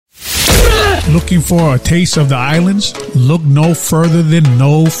Looking for a taste of the islands? Look no further than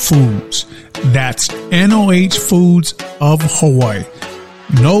No Foods. That's NOH Foods of Hawaii.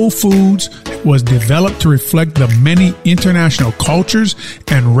 No Foods was developed to reflect the many international cultures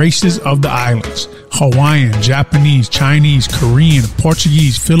and races of the islands. Hawaiian, Japanese, Chinese, Korean,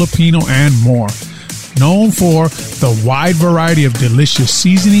 Portuguese, Filipino, and more. Known for the wide variety of delicious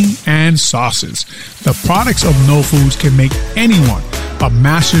seasoning and sauces. The products of No Foods can make anyone a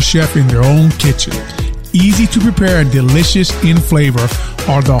master chef in their own kitchen. Easy to prepare and delicious in flavor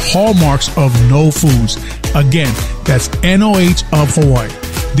are the hallmarks of No Foods. Again, that's NOH of Hawaii.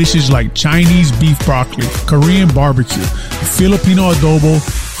 Dishes like Chinese beef broccoli, Korean barbecue, Filipino adobo,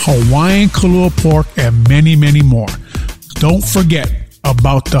 Hawaiian kalua pork, and many, many more. Don't forget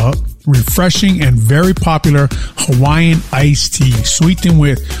about the refreshing and very popular Hawaiian iced tea, sweetened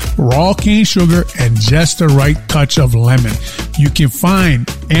with raw cane sugar and just the right touch of lemon. You can find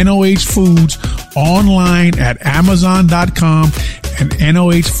NOH Foods online at Amazon.com and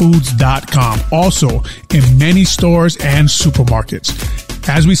NOHfoods.com. Also in many stores and supermarkets.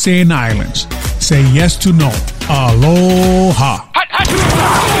 As we say in the islands, say yes to no. Aloha.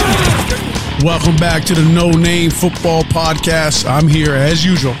 Welcome back to the No Name Football Podcast. I'm here as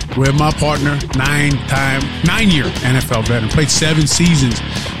usual with my partner, 9-year NFL veteran, played 7 seasons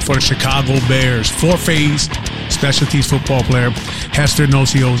for the Chicago Bears, 4-phase specialties football player. Hester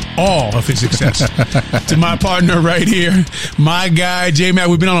knows he owes all of his success to my partner right here, my guy, J-Mac.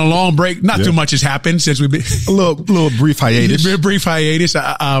 We've been on a long break. Not too much has happened since we've been a little brief hiatus. A brief hiatus.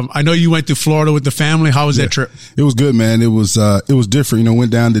 I know you went to Florida with the family. How was that trip? It was good, man. It was different.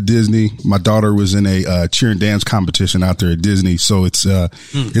 Went down to Disney. My daughter was in a cheer and dance competition out there at Disney. So it's an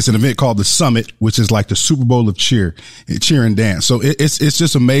event called the Summit, which is like the Super Bowl of cheer and dance. So it's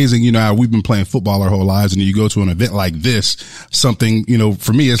just amazing. How we've been playing football our whole lives, and you go to an event like this, something,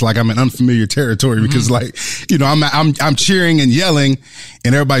 for me, it's like I'm in unfamiliar territory because I'm cheering and yelling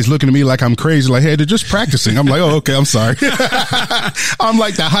and everybody's looking at me like I'm crazy. Like, hey, they're just practicing. I'm like, oh, okay, I'm sorry. I'm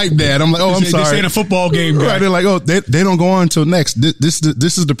like the hype dad. I'm like, oh, I'm sorry. This ain't a football game, right? They're like, oh, they don't go on until next. This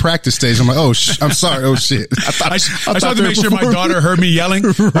is the practice stage. I'm like, oh, I'm sorry. Oh shit. I tried to make sure my daughter heard me yelling, or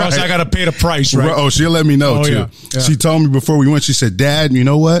else I got to pay the price, right? Oh, she'll let me know too. Yeah. She told me before we went, she said, Dad, you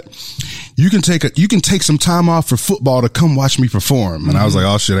know what? You can take some time off for football to come watch me perform. And I was like,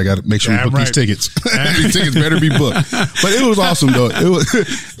 oh shit, I got to make sure we book these tickets. These tickets better be booked. But it was awesome though.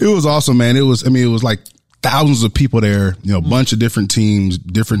 It was awesome, man. It was like thousands of people there, a bunch of different teams,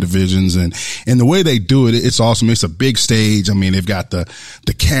 different divisions, and the way they do it, it's awesome. It's a big stage. I mean, they've got the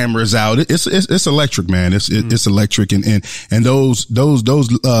cameras out. It's electric, man. It's electric. And those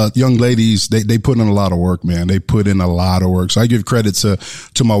young ladies, they put in a lot of work, man. They put in a lot of work. So I give credit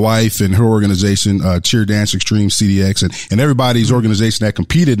to my wife and her organization, Cheer Dance Extreme CDX and everybody's organization that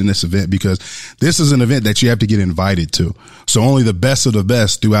competed in this event, because this is an event that you have to get invited to. So only the best of the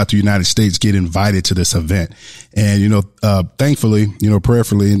best throughout the United States get invited to this event. And, thankfully,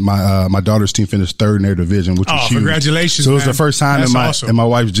 prayerfully, my daughter's team finished 3rd in their division, which was huge. Congratulations. So it was the first time in my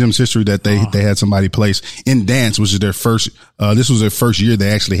wife's gym's history that they had somebody place in dance, which is their first, this was their first year they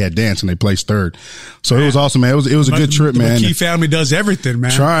actually had dance, and they placed 3rd. So it was awesome, man. It was a good trip, man. The McKie family does everything,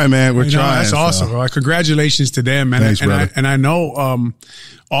 man. Trying, man. We're trying. That's awesome. So. Well, congratulations to them, man. Thanks, brother. I know,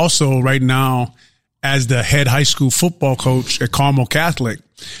 also right now, as the head high school football coach at Carmel Catholic,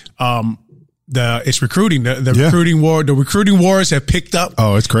 it's recruiting. The recruiting wars have picked up.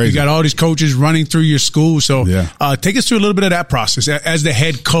 Oh, it's crazy. You got all these coaches running through your school. So, take us through a little bit of that process. As the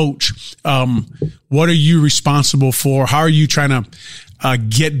head coach, what are you responsible for? How are you trying to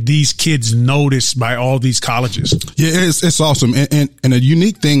get these kids noticed by all these colleges? Yeah, it's awesome. And a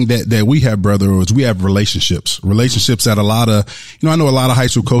unique thing that we have, brother, is we have relationships that a lot of, I know a lot of high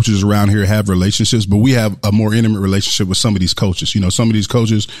school coaches around here have relationships, but we have a more intimate relationship with some of these coaches. Some of these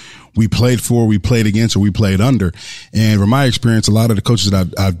coaches we played for, we played against, or we played under. And from my experience, a lot of the coaches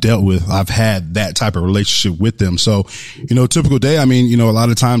that I've dealt with, I've had that type of relationship with them. So, typical day, I mean, a lot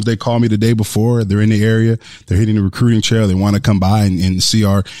of times they call me the day before, they're in the area, they're hitting the recruiting trail, they want to come by and see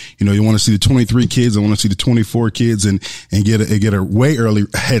our, you want to see the 23 kids, they want to see the 24 kids and get a way early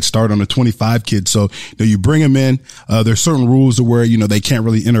head start on the 25 kids. So, you bring them in, there's certain rules to where, they can't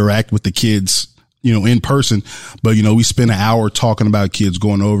really interact with the kids, in person, but, we spend an hour talking about kids,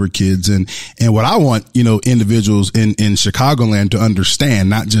 going over kids. And what I want, individuals in Chicagoland to understand,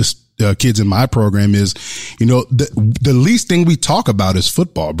 not just kids in my program, is, the least thing we talk about is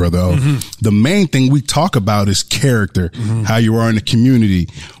football, brother. Mm-hmm. The main thing we talk about is character, how you are in the community.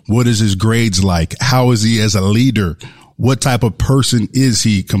 What is his grades like? How is he as a leader? What type of person is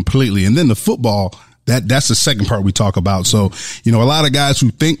he completely? And then the football, That's the second part we talk about. So, you know, a lot of guys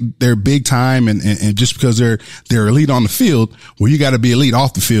who think they're big time and just because they're elite on the field, well, you got to be elite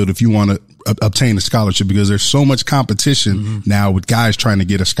off the field if you want to obtain a scholarship, because there's so much competition now with guys trying to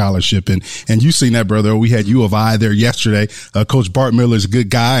get a scholarship. And you seen that, brother. We had U of I there yesterday. Coach Bart Miller is a good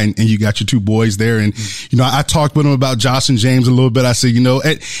guy, and you got your two boys there. And, you know, I talked with him about Josh and James a little bit. I said, you know,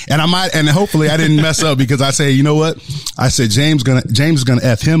 and hopefully I didn't mess up, because I say, you know what? I said, James is gonna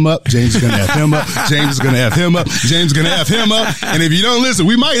F him up. James is gonna F him up. James is gonna F him up. James is gonna F him up. And if you don't listen,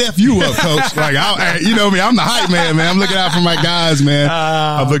 we might F you up, coach. Like, you know me, I'm the hype man. I'm looking out for my guys, man.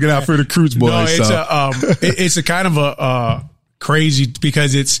 I'm looking out for the Kreutz boys. No, it's a kind of a crazy,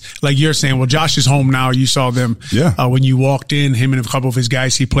 because it's like you're saying, well, Josh is home now. You saw them when you walked in, him and a couple of his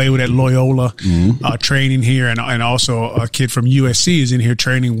guys he played with at Loyola, training here, and also a kid from USC is in here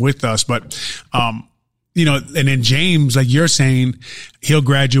training with us. But, you know, and then James, like you're saying, he'll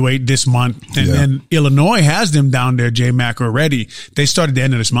graduate this month, and then Illinois has them down there, J-Mac, already. They started the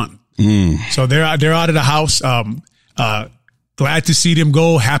end of this month. So they're out of the house. Glad to see them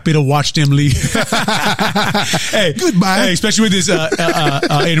go. Happy to watch them leave. Hey, goodbye. Hey, especially with this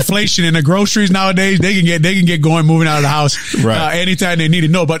inflation in the groceries nowadays, they can get going, moving out of the house anytime they need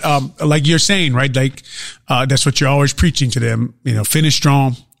it. No, but like you're saying, right? Like that's what you're always preaching to them. You know, finish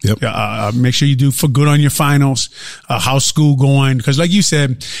strong. Yep. Make sure you do for good on your finals. How's school going? Because like you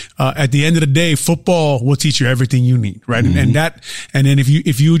said, at the end of the day, football will teach you everything you need, right? And then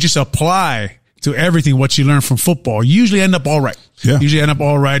if you just apply to everything what you learn from football, you usually end up all right. Yeah. Usually end up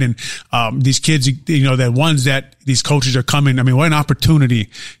all right. And these kids, you know, the ones that these coaches are coming, I mean, what an opportunity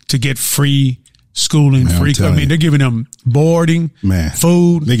to get free schooling, free. I mean, they're giving them boarding,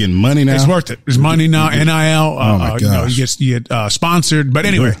 food. They're getting money now. It's worth it. There's money now. NIL. You know, you get sponsored. But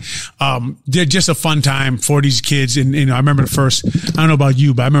anyway, they're just a fun time for these kids. And you know, I remember the first. I don't know about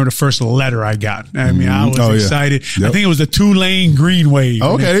you, but I remember the first letter I got. I mean, I was excited. Yep. I think it was the Tulane Green Wave.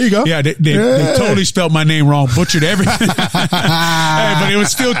 Okay, there you go. Yeah, they totally spelled my name wrong, butchered everything. Hey, but it was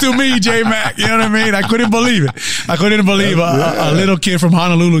still to me, J-Mac. You know what I mean? I couldn't believe it. I couldn't believe a little kid from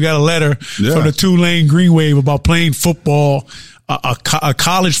Honolulu got a letter from the Tulane Green Wave about playing football, a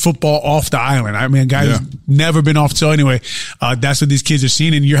college football off the island. I mean, a guy who's never been off. So anyway, that's what these kids are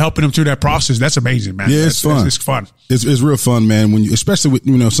seeing, and you're helping them through that process. That's amazing, man. Yeah, it's fun. It's fun. It's real fun, man. When you, especially with,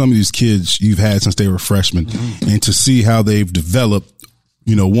 you know, some of these kids you've had since they were freshmen, and to see how they've developed,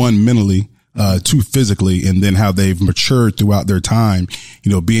 you know, one mentally, two physically, and then how they've matured throughout their time,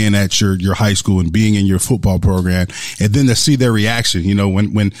 you know, being at your high school and being in your football program, and then to see their reaction, you know,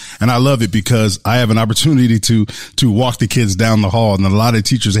 when, and I love it because I have an opportunity to walk the kids down the hall, and a lot of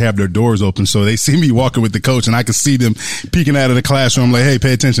teachers have their doors open. So they see me walking with the coach, and I can see them peeking out of the classroom like, hey,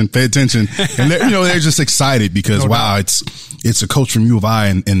 pay attention. And they're, you know, they're just excited because wow, it's a coach from U of I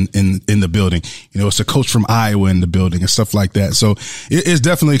in the building. You know, it's a coach from Iowa in the building and stuff like that. So it's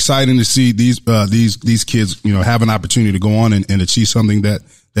definitely exciting to see these kids, you know, have an opportunity to go on and achieve something that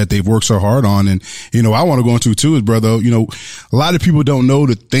they've worked so hard on. And, you know, I want to go into too is, brother, you know, a lot of people don't know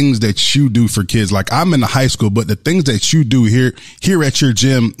the things that you do for kids. Like, I'm in the high school, but the things that you do here at your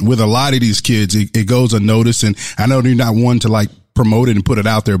gym with a lot of these kids, it goes unnoticed. And I know you're not one to like promote it and put it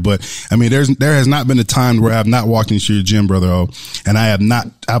out there, but I mean, there has not been a time where I've not walked into your gym, brother. And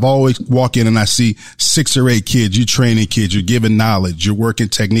I've always walked in and I see 6 or 8 kids, you training kids, you're giving knowledge, you're working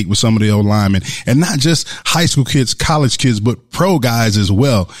technique with some of the old linemen, and not just high school kids, college kids, but pro guys as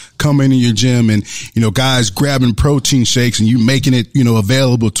well coming in your gym, and, you know, guys grabbing protein shakes and you making it, you know,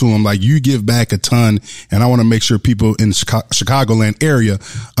 available to them. Like, you give back a ton. And I want to make sure people in the Chicagoland area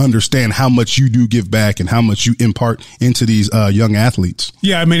understand how much you do give back and how much you impart into these, young athletes.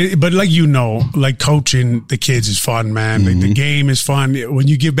 Yeah, I mean, but like, you know, like coaching the kids is fun, man. The game is fun when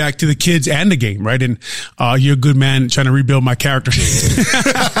you give back to the kids and the game, right? And you're a good man trying to rebuild my character. Pump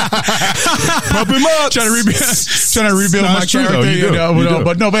him up. Trying to rebuild my character. You know,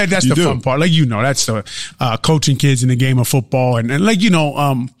 but that's the fun part. Like, you know, that's the coaching kids in the game of football, and like, you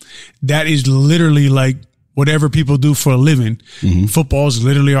know, that is literally like whatever people do for a living. Football is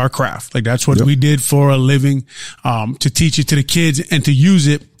literally our craft. Like, that's what we did for a living, to teach it to the kids and to use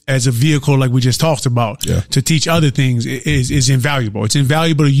it as a vehicle, like we just talked about, to teach other things is invaluable. It's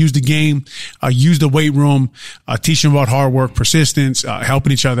invaluable to use the game, use the weight room, teach them about hard work, persistence,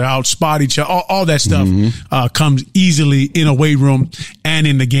 helping each other out, spot each other, all that stuff, comes easily in a weight room and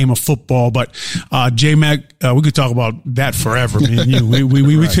in the game of football. But, J-Mac, we could talk about that forever, man.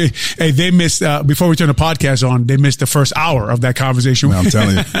 Hey, they missed, before we turn the podcast on, they missed the first hour of that conversation. Man, I'm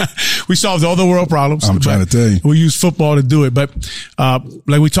telling you. We solved all the world problems. I'm trying to tell you. We use football to do it. But,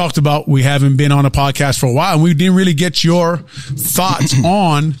 like we talked about, we haven't been on a podcast for a while, and we didn't really get your thoughts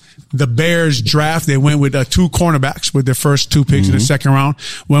on the Bears draft, they went with 2 cornerbacks with their first 2 picks in the second round.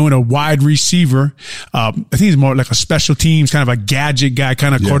 Went with a wide receiver. I think he's more like a special teams, kind of a gadget guy,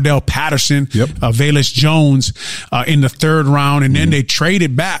 kind of Cordell Patterson, Velus Jones, in the 3rd round. And then they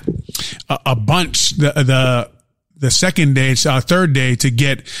traded back a bunch, the second day, 3rd day, to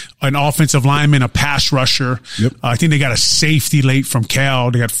get an offensive lineman, a pass rusher. I think they got a safety late from Cal.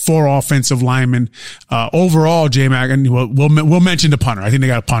 They got 4 offensive linemen. Overall, J-Mac, and we'll mention the punter. I think they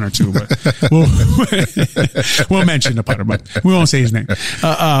got a punter too, but we'll mention the punter, but we won't say his name.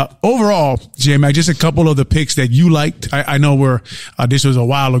 Overall, J-Mac, just a couple of the picks that you liked. I know this was a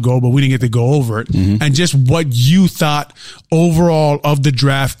while ago, but we didn't get to go over it. And just what you thought overall of the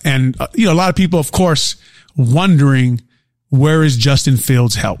draft. And, a lot of people, of course, wondering, where is Justin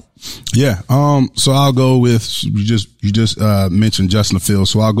Fields' help? Yeah. So I'll go with, you just mentioned Justin Fields.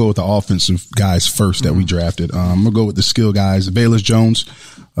 So I'll go with the offensive guys first that we drafted. I'm gonna go with the skill guys. Velus Jones,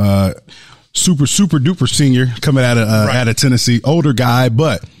 super duper senior coming out of Tennessee, older guy,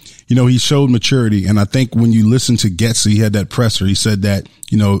 but he showed maturity. And I think when you listen to Getsy, he had that presser. He said that,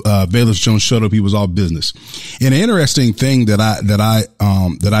 Velus Jones showed up. He was all business. And an interesting thing that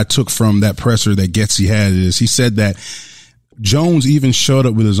I took from that presser that Getsy had is he said that Jones even showed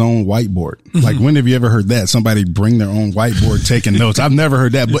up with his own whiteboard. Like, when have you ever heard that? Somebody bring their own whiteboard taking notes. I've never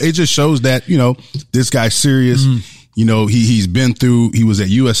heard that, but it just shows that, this guy's serious. He's been through, he was at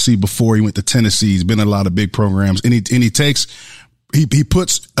USC before he went to Tennessee. He's been in a lot of big programs, and he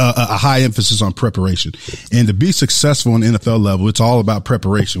puts a high emphasis on preparation. And to be successful on the NFL level, it's all about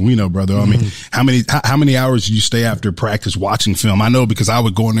preparation. We know, brother. I mean, how many hours do you stay after practice watching film? I know, because I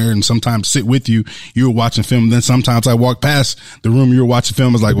would go in there and sometimes sit with you. You were watching film. Then sometimes I walk past the room you were watching film.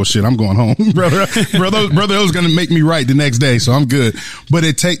 I was like, well, shit, I'm going home. brother, it was going to make me right the next day. So I'm good. But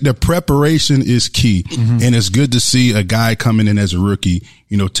the preparation is key. And it's good to see a guy coming in as a rookie,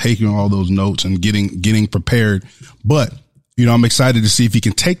 taking all those notes and getting prepared. But I'm excited to see if he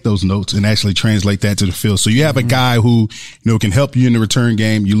can take those notes and actually translate that to the field. So you have a guy who, can help you in the return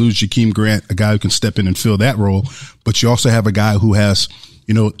game. You lose Jakeem Grant, a guy who can step in and fill that role. But you also have a guy who has,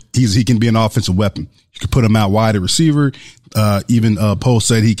 he can be an offensive weapon. You can put him out wide at receiver. Even Poe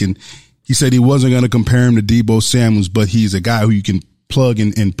said he said he wasn't going to compare him to Deebo Samuels, but he's a guy who you can plug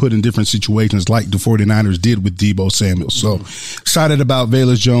and put in different situations like the 49ers did with Deebo Samuel. So excited about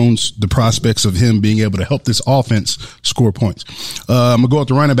Velus Jones, the prospects of him being able to help this offense score points. I'm going to go with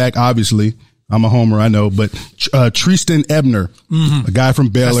the running back, obviously. I'm a homer, I know, but Tristan Ebner, a guy from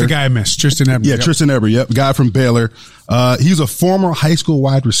Baylor. That's the guy I missed, Tristan Ebner. Yeah, Tristan Ebner, a guy from Baylor. He's a former high school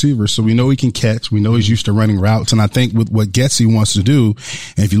wide receiver, so we know he can catch. We know he's used to running routes. And I think with what Getsy wants to do,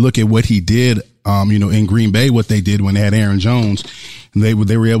 and if you look at what he did, in Green Bay, what they did when they had Aaron Jones, they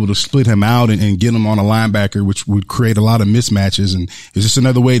were able to split him out and get him on a linebacker, which would create a lot of mismatches. And it's just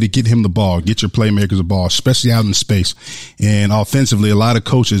another way to get him the ball, get your playmakers the ball, especially out in space. And offensively, a lot of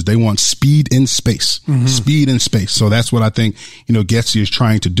coaches, they want speed in space, speed in space. So that's what I think, Getsy is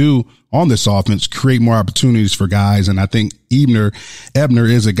trying to do on this offense, create more opportunities for guys. And I think Ebner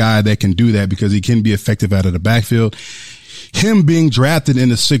is a guy that can do that because he can be effective out of the backfield. Him being drafted in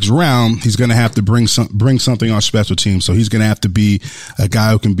the 6th round, he's going to have to bring something on special teams. So he's going to have to be a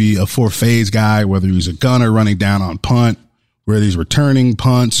guy who can be a 4-phase guy, whether he's a gunner running down on punt, whether he's returning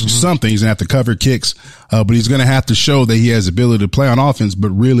punts, something. He's going to have to cover kicks, but he's going to have to show that he has the ability to play on offense, but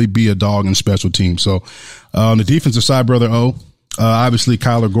really be a dog in special teams. So on the defensive side, brother O, obviously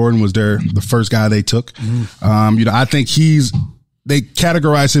Kyler Gordon was the first guy they took. I think they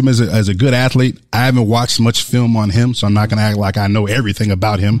categorize him as a good athlete. I haven't watched much film on him, so I'm not going to act like I know everything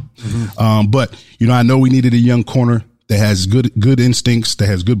about him. But I know we needed a young corner that has good instincts, that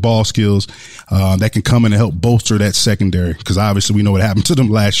has good ball skills, that can come in and help bolster that secondary, because obviously we know what happened to them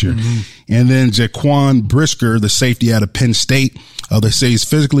last year. And then Jaquan Brisker, the safety out of Penn State, they say he's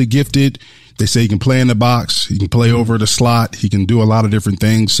physically gifted. They say he can play in the box. He can play over the slot. He can do a lot of different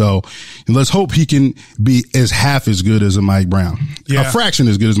things. So let's hope he can be half as good as a Mike Brown. Yeah. A fraction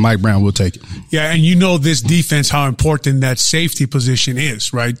as good as Mike Brown. We'll take it. Yeah. And this defense, how important that safety position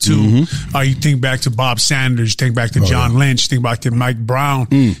is, right? You think back to Bob Sanders, think back to John Lynch, think back to Mike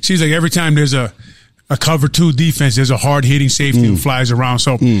Brown. Seems like every time there's a cover 2 defense, there's a hard hitting safety who flies around.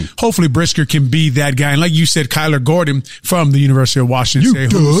 So hopefully Brisker can be that guy. And like you said, Kyler Gordon from the University of Washington,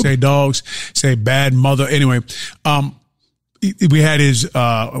 say dogs, say bad mother. Anyway, we had his,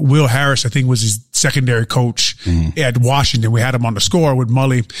 Will Harris, I think was his secondary coach at Washington. We had him on the score with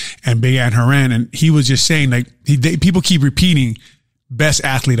Mully and Big Ann Horan. And he was just saying, like, people keep repeating best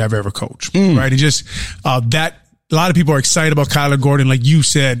athlete I've ever coached, right? And just, a lot of people are excited about Kyler Gordon. Like you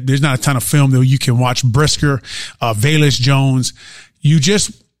said, there's not a ton of film that you can watch. Brisker, Velus Jones.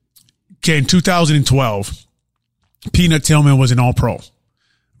 Okay, in 2012, Peanut Tillman was an All-Pro,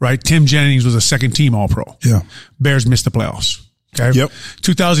 right? Tim Jennings was a second-team All-Pro. Yeah. Bears missed the playoffs. Okay. Yep.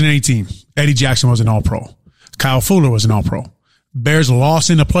 2018, Eddie Jackson was an All-Pro. Kyle Fuller was an All-Pro. Bears lost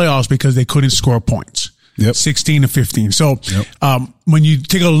in the playoffs because they couldn't score points. Yep. 16-15. So, when you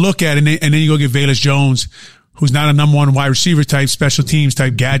take a look at it and then you go get Velus Jones, who's not a number one wide receiver type, special teams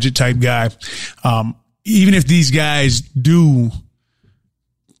type, gadget type guy. Even if these guys do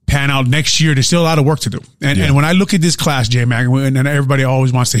pan out next year, there's still a lot of work to do. And when I look at this class, J-Mac, and everybody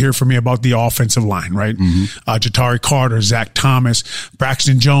always wants to hear from me about the offensive line, right? Jatari Carter, Zach Thomas,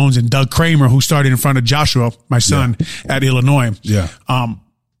 Braxton Jones, and Doug Kramer, who started in front of Joshua, my son, at Illinois. Yeah.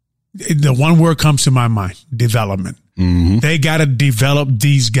 The one word comes to my mind: development. They got to develop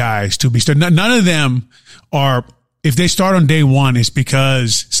these guys to be started. None of them are, if they start on day one, it's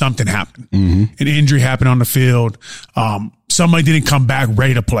because something happened. An injury happened on the field. Somebody didn't come back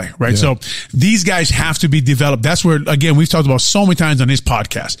ready to play, right? So these guys have to be developed. That's where, again, we've talked about so many times on this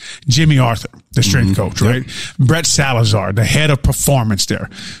podcast. Jimmy Arthur, the strength coach, right? Brett Salazar, the head of performance there.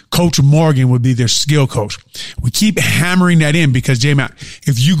 Coach Morgan would be their skill coach. We keep hammering that in because, J-Mac,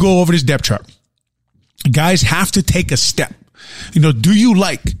 if you go over this depth chart, guys have to take a step. Do you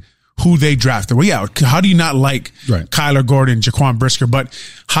like who they drafted? Well, yeah, how do you not like Kyler Gordon, Jaquan Brisker? But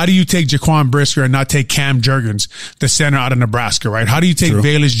how do you take Jaquan Brisker and not take Cam Jurgens, the center out of Nebraska, right? How do you take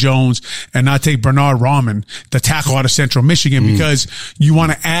Velus Jones and not take Bernard Rahman, the tackle out of Central Michigan? Because you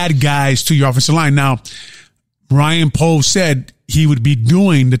want to add guys to your offensive line. Now, Ryan Poe said he would be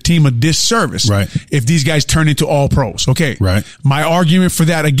doing the team a disservice if these guys turn into all pros. Okay. Right. My argument for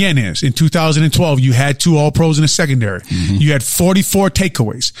that again is in 2012, you had 2 all pros in the secondary. You had 44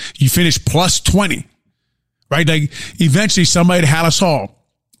 takeaways. You finished plus 20, right? Like eventually somebody at Hallis Hall,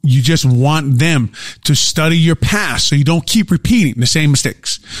 you just want them to study your past so you don't keep repeating the same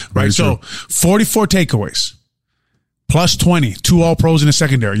mistakes, right? So 44 takeaways plus 20, 2 all pros in the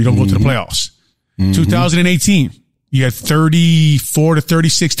secondary. You don't go to the playoffs. 2018. You had 34 to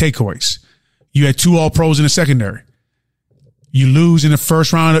 36 takeaways. You had 2 all pros in the secondary. You lose in the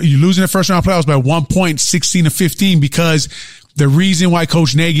first round. You lose in the first round playoffs by 1 point, 16 to 15, because the reason why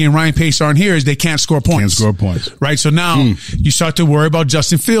Coach Nagy and Ryan Pace aren't here is they can't score points. Right. So now you start to worry about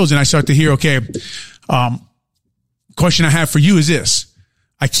Justin Fields, and I start to hear, okay, question I have for you is this.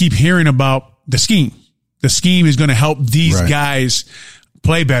 I keep hearing about the scheme. The scheme is going to help these guys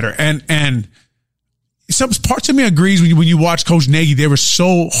play better. And some parts of me agrees when you watch Coach Nagy, they were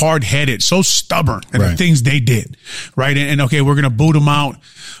so hard-headed, so stubborn in the things they did, right? And okay, we're going to boot them out.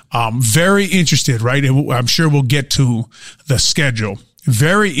 Very interested, right? And I'm sure we'll get to the schedule.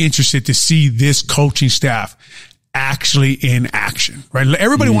 Very interested to see this coaching staff actually in action, right?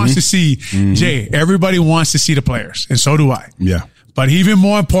 Everybody wants to see, Jay, everybody wants to see the players, and so do I. Yeah. But even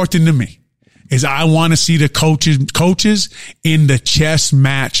more important to me is I want to see the coaches in the chess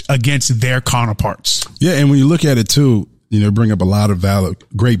match against their counterparts. Yeah, and when you look at it too, bring up a lot of valid,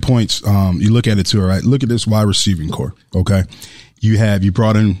 great points. You look at it too, all right? Look at this wide receiving core, okay? You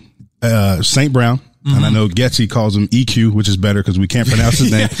brought in St. Brown, and I know Getsy calls him EQ, which is better because we can't pronounce his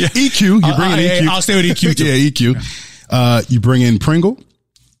name. EQ, you bring in EQ. I'll stay with EQ too. EQ. You bring in Pringle.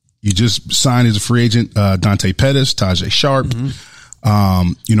 You just signed as a free agent Dante Pettis, Tajay Sharp.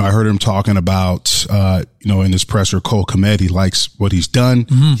 I heard him talking about, in his presser, Cole Kmet. He likes what he's done.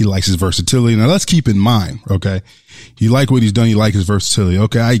 He likes his versatility. Now let's keep in mind, okay, you like what he's done. You like his versatility.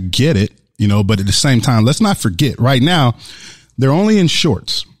 Okay. I get it, but at the same time, let's not forget right now, they're only in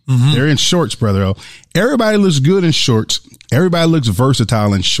shorts. They're in shorts, brother. Everybody looks good in shorts. Everybody looks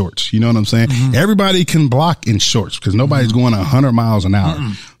versatile in shorts. You know what I'm saying? Everybody can block in shorts because nobody's going 100 miles an hour.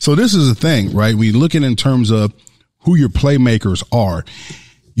 So this is the thing, right? We look at it in terms of who your playmakers are.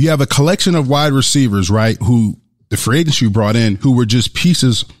 You have a collection of wide receivers, right? Who the free agents you brought in, who were just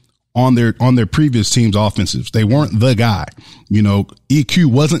pieces on their previous team's offensives. They weren't the guy. EQ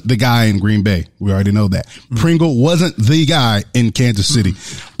wasn't the guy in Green Bay. We already know that. Pringle wasn't the guy in Kansas City.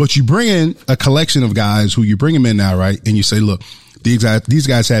 But you bring in a collection of guys who you bring them in now, right? And you say, look, these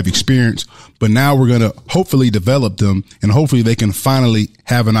guys have experience, but now we're going to hopefully develop them, and hopefully they can finally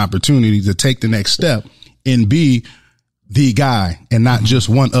have an opportunity to take the next step and be the guy and not just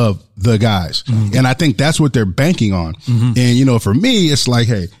one of the guys. And I think that's what they're banking on. And, for me, it's like,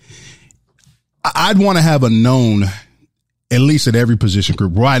 hey, I'd want to have a known, at least at every position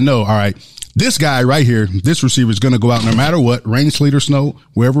group, where I know, all right, this guy right here, this receiver is going to go out no matter what, rain, sleet, or snow,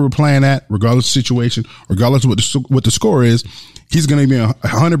 wherever we're playing at, regardless of the situation, regardless of what the score is, he's going to be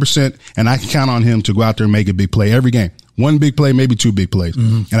 100%, and I can count on him to go out there and make a big play every game. One big play, maybe 2 big plays.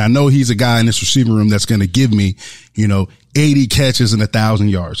 And I know he's a guy in this receiving room that's going to give me, 80 catches and 1,000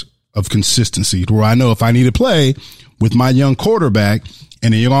 yards. of consistency to where I know if I need to play with my young quarterback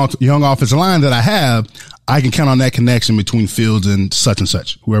and the young offensive line that I have, I can count on that connection between Fields and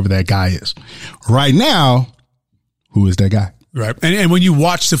such, whoever that guy is. Right now, who is that guy? Right. And when you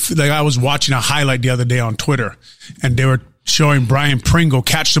watch I was watching a highlight the other day on Twitter, and they were showing Brian Pringle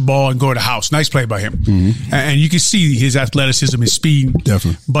catch the ball and go to the house. Nice play by him. Mm-hmm. And you can see his athleticism, his speed.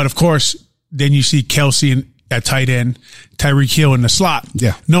 Definitely. But of course, then you see Kelsey at tight end, Tyreek Hill in the slot.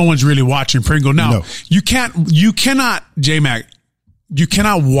 Yeah. No one's really watching Pringle. Now, no. you cannot, J-Mac, you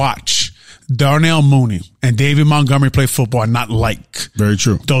cannot watch Darnell Mooney and David Montgomery play football and not like very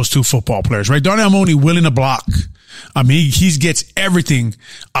true those two football players, right? Darnell Mooney willing to block. I mean, he gets everything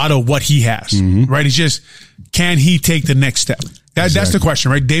out of what he has, right? It's just, can he take the next step? That's the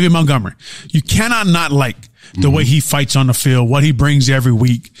question, right? David Montgomery. You cannot not like the way he fights on the field, what he brings every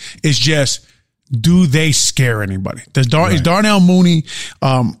week. It's just, do they scare anybody? Is Darnell Mooney,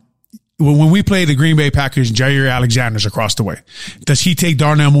 when we play the Green Bay Packers, Jair Alexander's across the way, does he take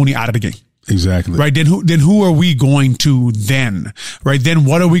Darnell Mooney out of the game? Exactly. Right. Then who are we going to then? Right. Then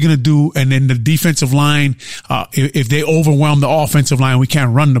what are we going to do? And then the defensive line, if they overwhelm the offensive line, we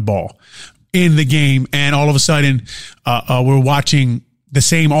can't run the ball in the game. And all of a sudden, we're watching the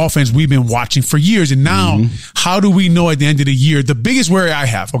same offense we've been watching for years. And now how do we know at the end of the year, the biggest worry I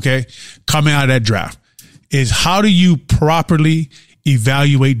have, okay, coming out of that draft is how do you properly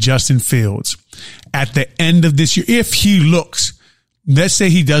evaluate Justin Fields at the end of this year? If he looks, let's say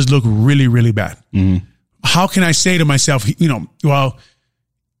he does look really, really bad. How can I say to myself, well,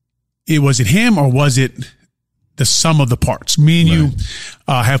 was it him or was it the sum of the parts? Me and you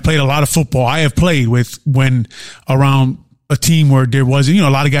have played a lot of football. I have played when around a team where there wasn't, a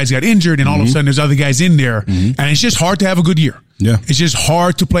lot of guys got injured and all of a sudden there's other guys in there. And it's just hard to have a good year. Yeah. It's just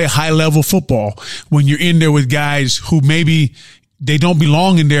hard to play high level football when you're in there with guys who maybe they don't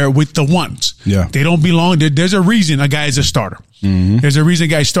belong in there with the ones. Yeah. They don't belong there. There's a reason a guy is a starter. There's a reason a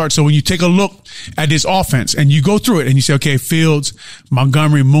guy starts. So when you take a look at this offense and you go through it and you say, okay, Fields,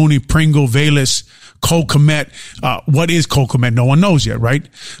 Montgomery, Mooney, Pringle, Valus, Cole Kmet. What is Cole Kmet? No one knows yet, right?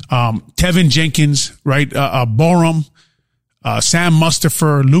 Tevin Jenkins, right? Borum, Sam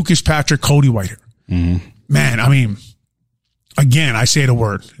Mustipher, Lucas Patrick, Cody Whitehair. Man, I mean, again, I say the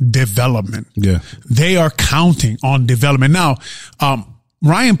word development. Yeah. They are counting on development. Now,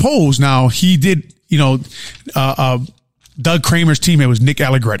 Ryan Poles, he did, Doug Kramer's teammate was Nick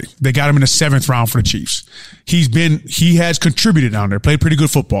Allegretti. They got him in the 7th round for the Chiefs. He has contributed down there, played pretty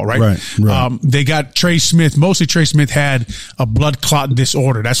good football, right? Right. They got Trey Smith. Mostly Trey Smith had a blood clot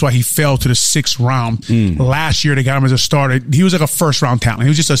disorder. That's why he fell to the 6th round. Last year, they got him as a starter. He was like a 1st round talent. He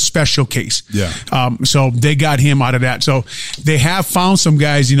was just a special case. Yeah. So they got him out of that. So they have found some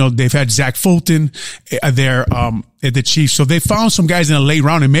guys, they've had Zach Fulton there, at the Chiefs. So they found some guys in the late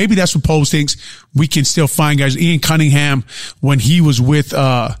round, and maybe that's what Poles thinks. We can still find guys. Ian Cunningham, when he was with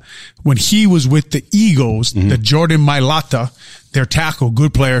the Eagles, the Jordan Mailata, their tackle,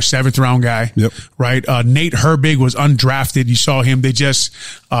 good player, 7th round guy. Yep. Right. Nate Herbig was undrafted. You saw him. They just,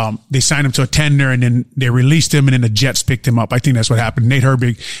 they signed him to a tender and then they released him and then the Jets picked him up. I think that's what happened. Nate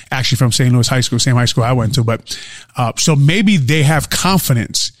Herbig, actually from St. Louis High School, same high school I went to. But, so maybe they have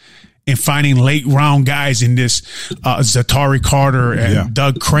confidence in finding late round guys in this, Zatari Carter and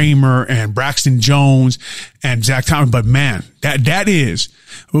Doug Kramer and Braxton Jones and Zach Thomas. But man, that is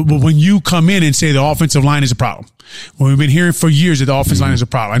when you come in and say the offensive line is a problem. When we've been hearing for years that the offensive line is a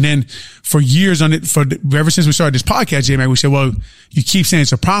problem. And then for years ever since we started this podcast, J-Mac, we said, well, you keep saying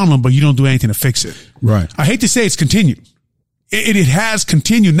it's a problem, but you don't do anything to fix it. Right. I hate to say it's continued. It has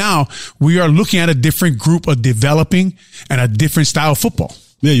continued. Now we are looking at a different group of developing and a different style of football.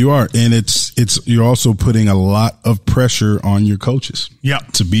 Yeah, you are. And you're also putting a lot of pressure on your coaches. Yeah.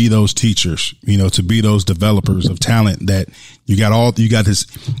 To be those teachers, to be those developers of talent that you got this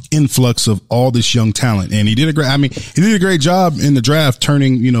influx of all this young talent. And he did a great job in the draft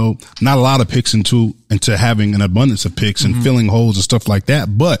turning, not a lot of picks into having an abundance of picks and filling holes and stuff like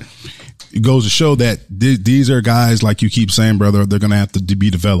that. But it goes to show that these are guys, like you keep saying, brother, they're going to have to be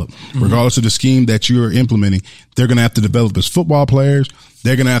developed. Regardless of the scheme that you're implementing, they're going to have to develop as football players.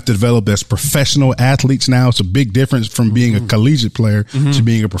 They're going to have to develop as professional athletes now. It's a big difference from being a collegiate player to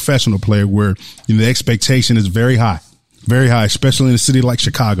being a professional player where, the expectation is very high, especially in a city like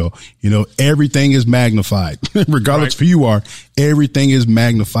Chicago. Everything is magnified, regardless of who you are. Everything is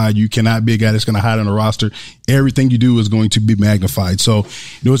magnified. You cannot be a guy that's going to hide on a roster. Everything you do is going to be magnified. So,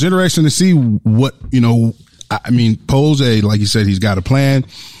 it's interesting to see what, Poles, like you said, he's got a plan.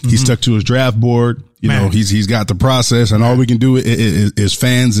 He stuck to his draft board. You know, he's got the process, and all we can do is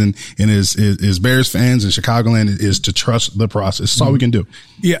fans and is Bears fans in Chicagoland is to trust the process. That's all we can do.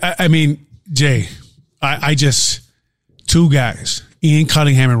 Yeah, I mean, Jay, I just two guys, Ian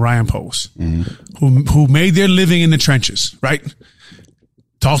Cunningham and Ryan Post, who made their living in the trenches, right?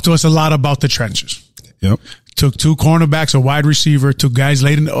 Talk to us a lot about the trenches. Yep. Took two cornerbacks, a wide receiver, took guys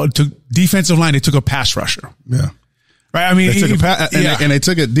late in took defensive line. They took a pass rusher. Yeah. Right. I mean, they took and they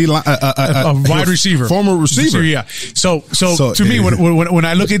took a D-line, a wide receiver, former receiver. Yeah. So to me, when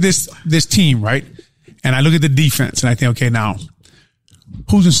I look at this team, right, and I look at the defense, and I think, okay, now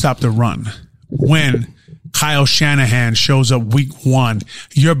who's gonna stop the run when Kyle Shanahan shows up week 1?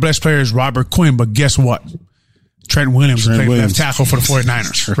 Your best player is Robert Quinn, but guess what? Trent Williams played left tackle for the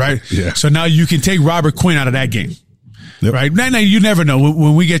 49ers, right? Yeah. So now you can take Robert Quinn out of that game. Yep. Right. Now, you never know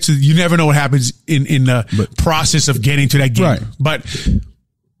when we get to, you never know what happens in the process of getting to that game. Right. But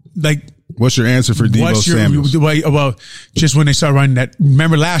like, what's your answer for Deebo Samuels? Well, just when they started running that,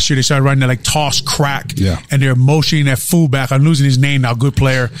 remember last year they started running that like toss crack. Yeah. And they're motioning that fullback. I'm losing his name now. Good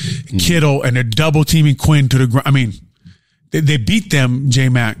player, Kittle, and they're double teaming Quinn to the ground. I mean, they beat them,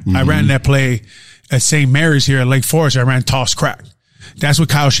 J-Mac. I ran that play at St. Mary's here at Lake Forest. I ran toss crack. That's what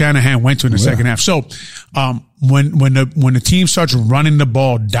Kyle Shanahan went to in the second half. So, when the team starts running the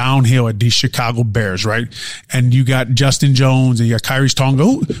ball downhill at these Chicago Bears, right? And you got Justin Jones and you got Kyrie Tonga,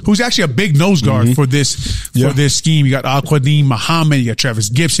 who's actually a big nose guard for this scheme. You got Al-Quadin Muhammad, you got Travis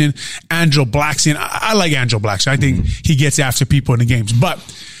Gibson, Angelo Blackson. I like Angelo Blackson. I think he gets after people in the games, but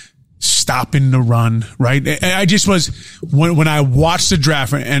stopping the run, right? And I just was, when I watched the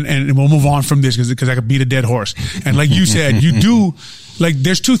draft, and we'll move on from this because I could beat a dead horse. And like you said, you do, like,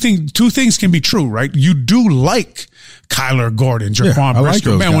 there's two things can be true, right? You do like Kyler Gordon, Jaquan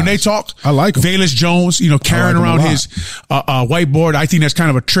Brisker. Like man, when they talk, I like them. Velus Jones, carrying around his whiteboard. I think that's kind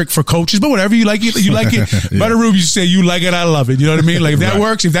of a trick for coaches, but whatever, you like it, you like it. Yeah. Better Rube, you say you like it, I love it. You know what I mean? Like if that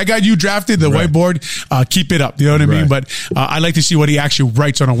works, if that got you drafted, the whiteboard, keep it up. You know what I mean? But I like to see what he actually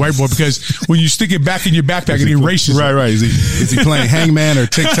writes on a whiteboard, because when you stick it back in your backpack and he erases it. Right. Is he playing hangman or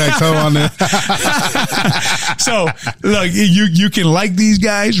tic-tac-toe on there? So look, you can like these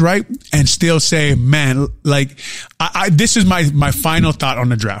guys, right? And still say, man, like this is my final thought on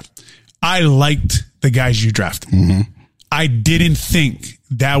the draft. I liked the guys you drafted. I didn't think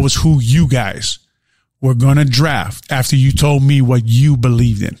that was who you guys were going to draft after you told me what you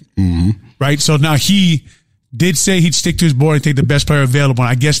believed in. Right? So now he did say he'd stick to his board and take the best player available. And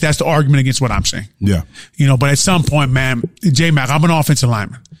I guess that's the argument against what I'm saying. Yeah. But at some point, man, J-Mac, I'm an offensive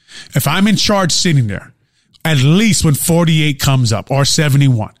lineman. If I'm in charge sitting there, at least when 48 comes up or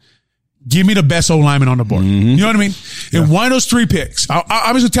 71, give me the best O-lineman on the board. You know what I mean? In one of those 3 picks,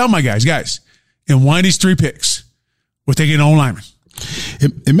 I was going to tell my guys, in one of these 3 picks, we're taking an O-lineman.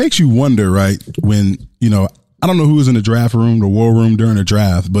 It makes you wonder, right? When, I don't know who was in the draft room, the war room during the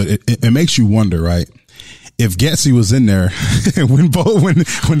draft, but it makes you wonder, right? If Getsy was in there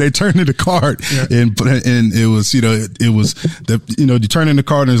when they turned in the card and it was, it was you turn in the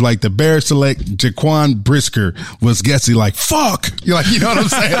card and it's like the Bears select Jaquan Brisker, was Getsy like, fuck? You're like, you know what I'm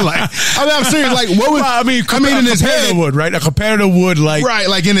saying? Like, I'm serious. Like, what was, I mean, in his head, right? A competitor would like, right.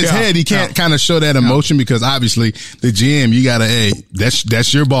 Like in his head, he can't kind of show that emotion because obviously the GM, you gotta, hey,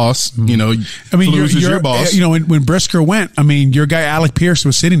 that's your boss. I mean, you're your boss. When Brisker went, I mean, your guy, Alec Pierce,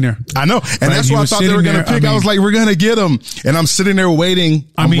 was sitting there. I know. And that's what I thought they were going to pick. I was like, we're going to get him. And I'm sitting there waiting.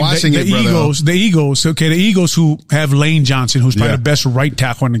 I'm watching the Eagles who have Lane Johnson, who's probably the best right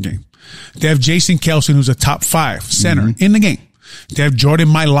tackle in the game. They have Jason Kelson, who's a top 5 center in the game. They have Jordan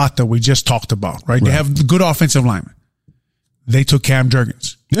Mailata, we just talked about, right? They have good offensive linemen. They took Cam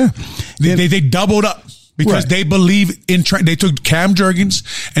Jurgens. Yeah. They doubled up. Because they believe in, they took Cam Jurgens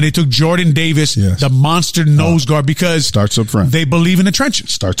and they took Jordan Davis, the monster nose guard, because starts up front. They believe in the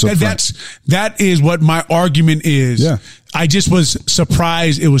trenches. Starts up front. That is what my argument is. Yeah. I just was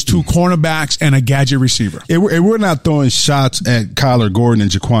surprised it was 2 cornerbacks and a gadget receiver. We're not throwing shots at Kyler Gordon and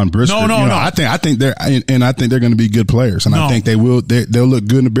Jaquan Brisker. No. I think they're going to be good players, and I think they'll look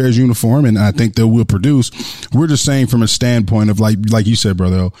good in the Bears uniform, and I think they will produce. We're just saying from a standpoint of like you said,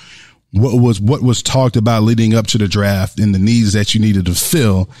 brother, what was talked about leading up to the draft and the needs that you needed to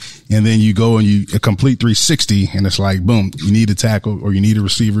fill. And then you go and you complete 360 and it's like, boom, you need a tackle or you need a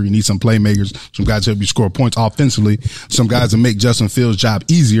receiver. You need some playmakers, some guys to help you score points offensively, some guys to make Justin Fields' job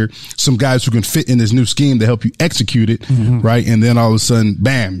easier, some guys who can fit in this new scheme to help you execute it. Right. And then all of a sudden,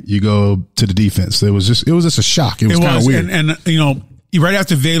 bam, you go to the defense. It was just a shock. It was kind of weird. And right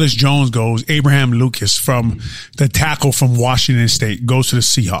after Velus Jones goes, Abraham Lucas from the tackle from Washington State goes to the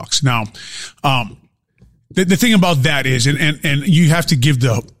Seahawks. Now, the thing about that is, and you have to give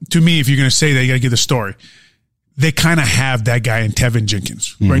the to me, if you're going to say that, you got to give the story. They kind of have that guy in Tevin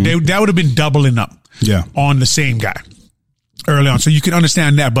Jenkins, right? That would have been doubling up on the same guy early on. So you can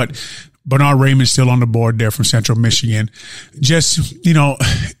understand that, but Bernard Raymond's still on the board there from Central Michigan. Just, look,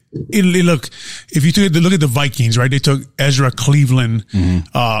 if you look at the Vikings, right? They took Ezra Cleveland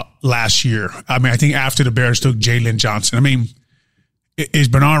last year. I mean, I think after the Bears took Jalen Johnson. I mean, is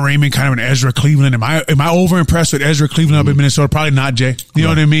Bernard Raymond kind of an Ezra Cleveland? Am I over impressed with Ezra Cleveland up in Minnesota? Probably not, Jay. You know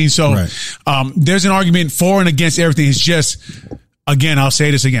what I mean? So there's an argument for and against everything. It's just, again, I'll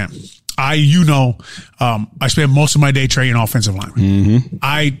say this again. I spent most of my day training offensive linemen.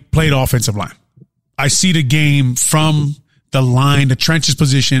 I played offensive line. I see the game from the line, the trenches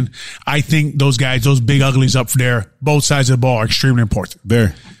position. I think those guys, those big uglies up there, both sides of the ball are extremely important.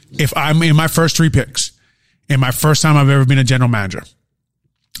 Very. If I'm in my first 3 picks, in my first time I've ever been a general manager,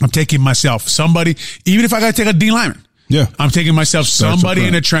 I'm taking myself somebody, even if I got to take a D lineman. Yeah. I'm taking myself somebody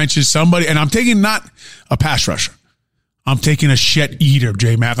in the trenches, and I'm taking not a pass rusher. I'm taking a shit eater,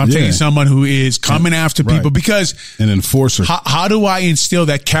 J-Mac. I'm taking someone who is coming after people because an enforcer. How do I instill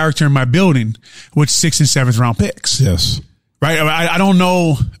that character in my building with 6th and 7th round picks? Yes. Right. I don't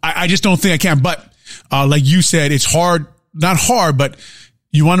know. I just don't think I can. But like you said, it's hard, not hard, but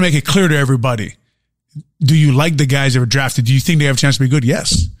you want to make it clear to everybody. Do you like the guys that were drafted? Do you think they have a chance to be good?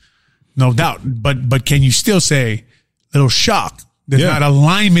 Yes. No doubt. But can you still say, little shock, there's not a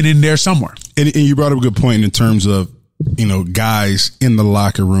lineman in there somewhere? And you brought up a good point in terms of, guys in the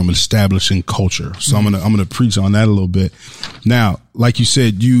locker room establishing culture. So I'm going to preach on that a little bit. Now, like you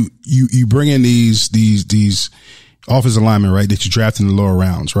said, you bring in these offensive linemen, right, that you draft in the lower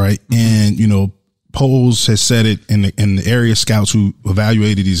rounds, right? And, Poles has said it in the area scouts who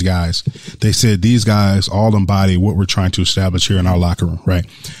evaluated these guys. They said these guys all embody what we're trying to establish here in our locker room, right?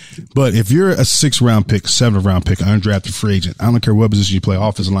 But if you're a 6th round pick, 7th round pick, undrafted free agent, I don't care what position you play,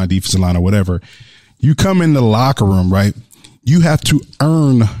 offensive line, defensive line, or whatever, you come in the locker room, right? You have to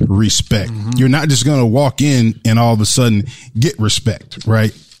earn respect. You're not just going to walk in and all of a sudden get respect,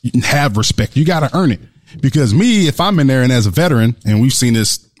 right? Have respect. You got to earn it. Because if I'm in there and as a veteran, and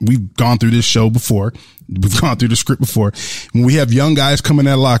we've gone through this show before, we've gone through the script before, when we have young guys coming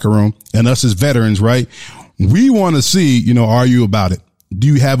in that locker room and us as veterans, right? We want to see, are you about it? Do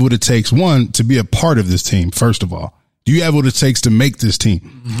you have what it takes, one, to be a part of this team, first of all? Do you have what it takes to make this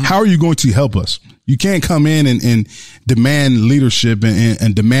team? How are you going to help us? You can't come in and demand leadership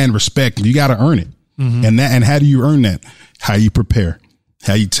and demand respect. You got to earn it. And how do you earn that? How you prepare,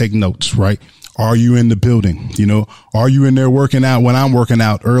 how you take notes, right? Are you in the building? Are you in there working out when I'm working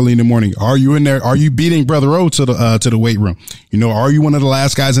out early in the morning? Are you in there? Are you beating Brother O to the weight room? Are you one of the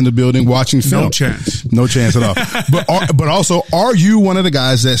last guys in the building watching film? No chance at all. But also, are you one of the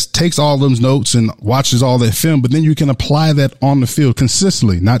guys that takes all those notes and watches all that film, but then you can apply that on the field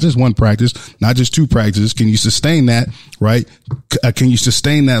consistently, not just one practice, not just 2 practices. Can you sustain that, right? Can you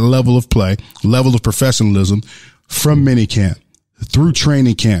sustain that level of play, level of professionalism from minicamp through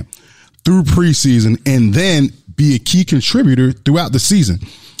training camp, through preseason, and then be a key contributor throughout the season?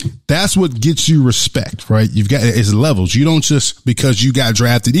 That's what gets you respect, right? You've got, it's levels. You don't just because you got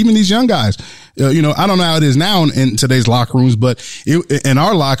drafted, even these young guys, I don't know how it is now in today's locker rooms, but in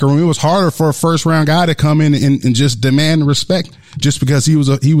our locker room, it was harder for a 1st round guy to come in and just demand respect just because he was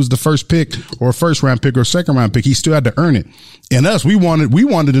the first pick or a 1st round pick or a 2nd round pick. He still had to earn it. And us, we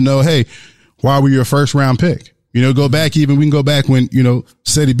wanted to know, hey, why were you a 1st round pick? We can go back when,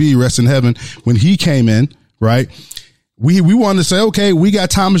 Seti B, rest in heaven, when he came in, right? We wanted to say, okay, we got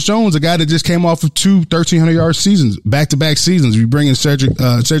Thomas Jones, a guy that just came off of 2 1,300-yard seasons, back-to-back seasons. We bring in Cedric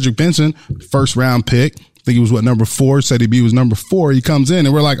Benson, 1st round pick. I think he was number 4. Seti B was number 4. He comes in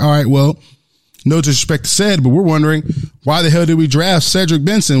and we're like, all right, well, no disrespect to Ced, but we're wondering why the hell did we draft Cedric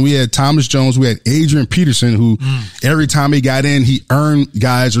Benson? We had Thomas Jones. We had Adrian Peterson, who every time he got in, he earned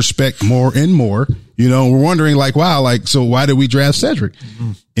guys' respect more and more. We're wondering so why did we draft Cedric?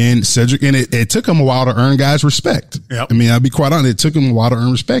 And Cedric, and it took him a while to earn guys' respect. Yep. I mean, I'll be quite honest. It took him a while to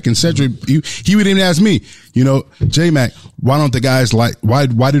earn respect. And Cedric, he would even ask me, J-Mac, why do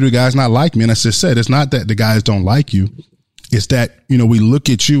the guys not like me? And I said, it's not that the guys don't like you. It's that, we look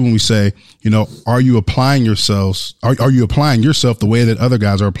at you and we say, are you applying yourselves? Are you applying yourself the way that other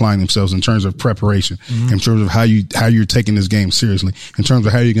guys are applying themselves in terms of preparation, in terms of how you're taking this game seriously, in terms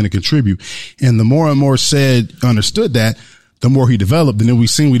of how you're going to contribute? And the more and more understood that, the more he developed, and then we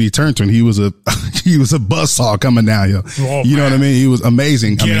seen what he turned to, and he was a buzzsaw coming down here. Oh, you know what I mean? He was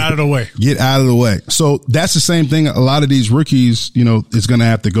amazing. Get out of the way. Get out of the way. So that's the same thing a lot of these rookies, is going to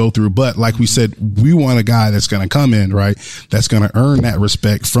have to go through. But like we said, we want a guy that's going to come in, right? That's going to earn that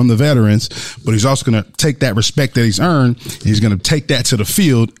respect from the veterans, but he's also going to take that respect that he's earned, and he's going to take that to the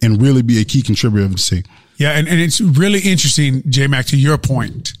field and really be a key contributor of the team. Yeah. And it's really interesting, J-Mac, to your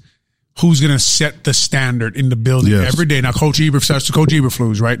point. Who's going to set the standard in the building every day? Now, Coach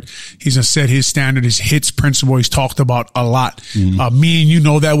Eberflus, right? He's going to set his standard, his hits principle. He's talked about a lot. Me and you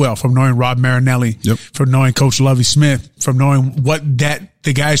know that well from knowing Rob Marinelli, from knowing Coach Lovie Smith, from knowing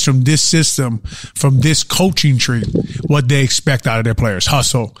the guys from this system, from this coaching tree, what they expect out of their players.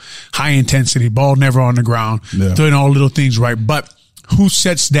 Hustle, high intensity, ball never on the ground, doing all little things right. But who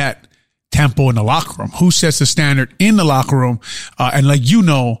sets that tempo in the locker room? Who sets the standard in the locker room? And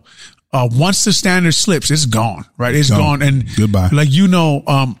once the standard slips, it's gone, right? It's gone. And goodbye.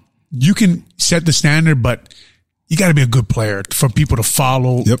 You can set the standard, but you got to be a good player for people to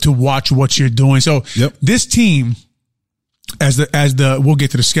follow, to watch what you're doing. So this team, we'll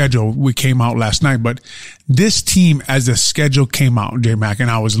get to the schedule. We came out last night, but this team, as the schedule came out, J-Mac,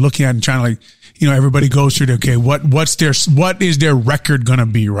 and I was looking at it and trying to everybody goes through, what is their record going to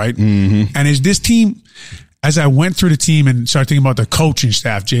be, right? Mm-hmm. And is this team, as I went through the team and started thinking about the coaching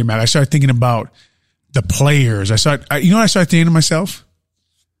staff, J-Mac, I started thinking about the players. I started thinking to myself,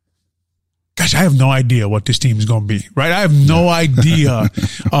 gosh, I have no idea what this team is going to be, right? I have no idea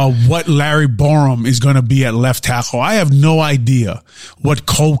what Larry Borum is going to be at left tackle. I have no idea what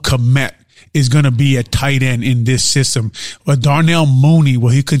Cole Kmet is going to be at tight end in this system. Darnell Mooney, will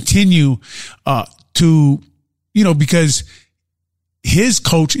he continue because his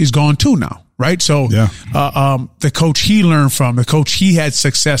coach is gone too now, right? So the coach he learned from, the coach he had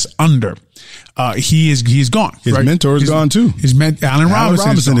success under, he's gone. His mentor is gone too. Allen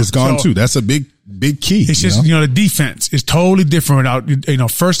Robinson is gone too. That's a big key. It's just, the defense is totally different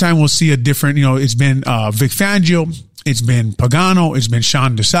without, first time we'll see a different, it's been Vic Fangio, it's been Pagano, it's been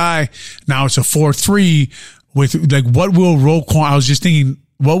Sean Desai. Now it's a 4-3 with what will Roquan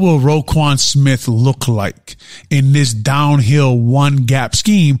Smith look like in this downhill one gap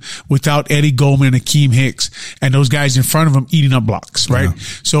scheme without Eddie Goldman and Akeem Hicks and those guys in front of him eating up blocks, right? Yeah.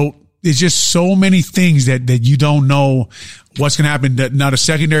 So it's just so many things that you don't know what's going to happen. Now the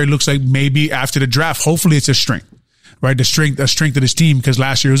secondary looks like maybe after the draft, hopefully it's a strength, right? A strength of this team, because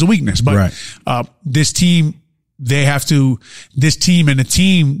last year was a weakness, but this team, this team and the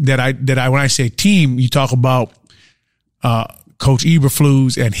team that I when I say team, you talk about, Coach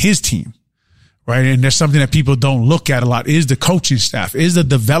Eberflus and his team, right? And there's something that people don't look at a lot is the coaching staff, is the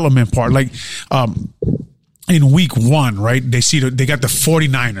development part. In week 1, right? They got the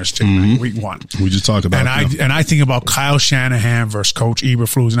 49ers in week 1. We just talked about and I think about Kyle Shanahan versus Coach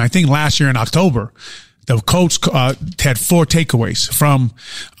Eberflus. And I think last year in October, the coach had 4 takeaways from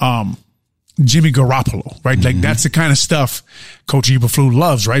Jimmy Garoppolo, right? Like that's the kind of stuff Coach Eberflus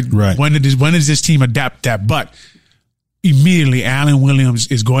loves, right? Right. When does this team adapt that? But immediately Allen Williams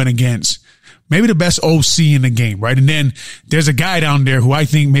is going against maybe the best OC in the game, right? And then there's a guy down there who I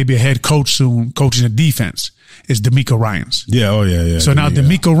think may be a head coach soon, coaching the defense, is DeMeco Ryans. Yeah, oh yeah. So now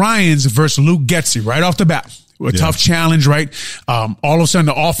DeMeco Ryans versus Luke Getsy right off the bat. A tough challenge, right? All of a sudden,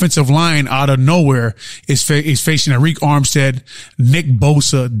 the offensive line out of nowhere is facing Arik Armstead, Nick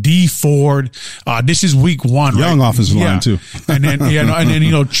Bosa, D Ford. This is week 1, young offensive line too. and then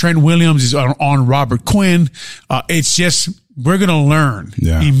Trent Williams is on Robert Quinn. It's just, we're going to learn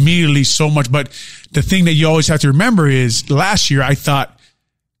immediately so much. But the thing that you always have to remember is last year, I thought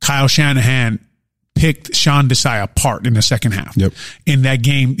Kyle Shanahan picked Sean Desai apart in the second half. Yep. In that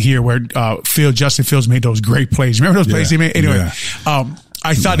game here where Justin Fields made those great plays. Remember those plays he made? Anyway,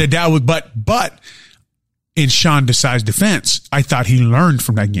 I thought that was, but in Sean Desai's defense, I thought he learned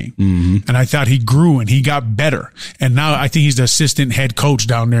from that game. Mm-hmm. And I thought he grew and he got better. And now I think he's the assistant head coach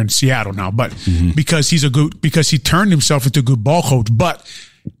down there in Seattle now. But because he turned himself into a good ball coach. But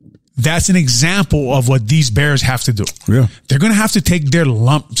that's an example of what these Bears have to do. Yeah. They're going to have to take their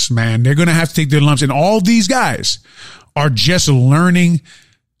lumps, man. They're going to have to take their lumps. And all these guys are just learning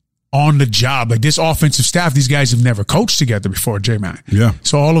on the job. Like this offensive staff, these guys have never coached together before, J-Mac. Yeah.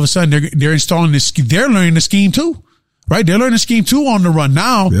 So all of a sudden they're installing this, they're learning the scheme too, right? They're learning the scheme too on the run.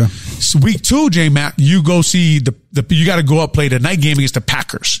 Now, week 2, J-Mac, you go see you got to go up play the night game against the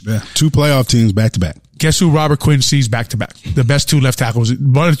Packers. Yeah. 2 playoff teams back to back. Guess who Robert Quinn sees back to back? The best 2 left tackles.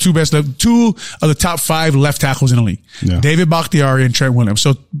 One of the 2 best, 2 of the top 5 left tackles in the league. Yeah. David Bakhtiari and Trent Williams.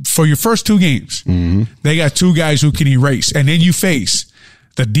 So for your first 2 games, they got 2 guys who can erase. And then you face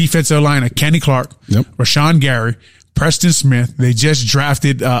the defensive line of Kenny Clark, Rashawn Gary, Preston Smith. They just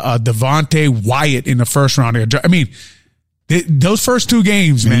drafted Devontae Wyatt in the first round. I mean, those first two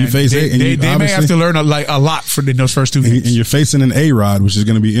games, man, they may have to learn a lot in those first two games. And you're facing an A-Rod, which is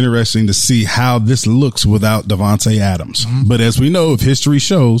going to be interesting to see how this looks without Devontae Adams. Mm-hmm. But as we know, if history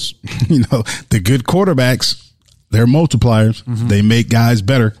shows, the good quarterbacks, they're multipliers. Mm-hmm. They make guys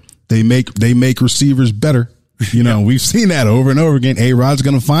better. They make receivers better. We've seen that over and over again. A-Rod's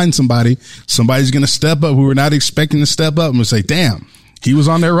going to find somebody's going to step up who we're not expecting to step up and we'll say, damn, he was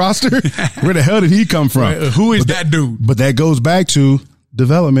on their roster. Where the hell did he come from? Who is that dude? But that goes back to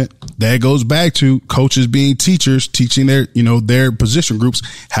development. That goes back to coaches being teachers, teaching their position groups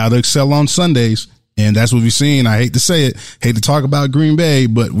how to excel on Sundays. And that's what we've seen. I hate to say it, hate to talk about Green Bay,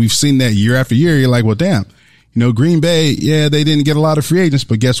 but we've seen that year after year. You're like, well, damn. Green Bay, yeah, they didn't get a lot of free agents,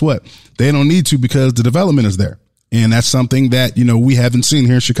 but guess what? They don't need to because the development is there. And that's something that, we haven't seen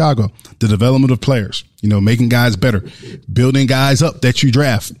here in Chicago. The development of players, making guys better, building guys up that you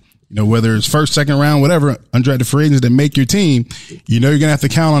draft, whether it's first, second round, whatever, undrafted free agents that make your team, you're going to have to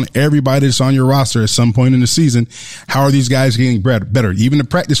count on everybody that's on your roster at some point in the season. How are these guys getting better? Even the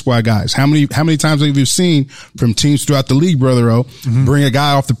practice squad guys. How many times have you seen from teams throughout the league, brother O, bring a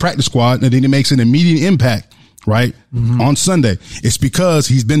guy off the practice squad and then he makes an immediate impact? Right? Mm-hmm. On Sunday. It's because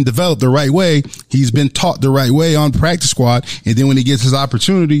he's been developed the right way. He's been taught the right way on practice squad. And then when he gets his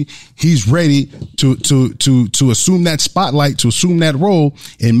opportunity, he's ready to assume that spotlight, to assume that role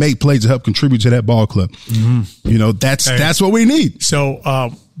and make plays to help contribute to that ball club. Mm-hmm. That's what we need. So,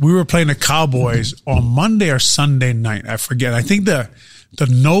 we were playing the Cowboys on Monday or Sunday night. I forget. I think the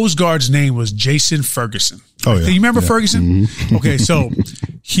nose guard's name was Jason Ferguson. Oh, yeah. Do you remember Ferguson? Mm-hmm. Okay, so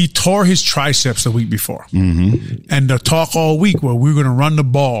he tore his triceps the week before. Mm-hmm. And the talk all week where we were going to run the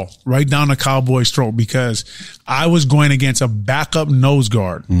ball right down the Cowboys' throat because I was going against a backup nose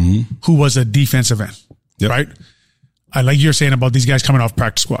guard who was a defensive end, right? I like you're saying about these guys coming off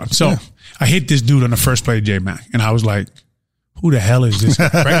practice squad. So I hit this dude on the first play of J-Mac, and I was like, who the hell is this guy?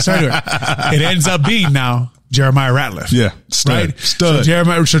 Right? So anyway, it ends up being now Jeremiah Ratliff. Yeah. Stud. Right? Stud.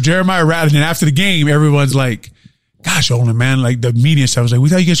 So Jeremiah Ratliff, and after the game, everyone's like, gosh, Olin, man, like the media stuff was like, we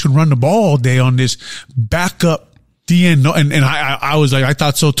thought you guys could run the ball all day on this backup DN. And I was like, I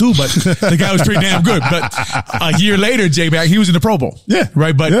thought so too, but the guy was pretty damn good. But a year later, J-Back, he was in the Pro Bowl. Yeah.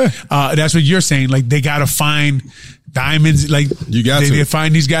 Right. But that's what you're saying. Like they got to find diamonds. Like they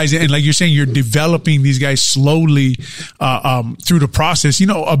find these guys. And like you're saying, you're developing these guys slowly through the process.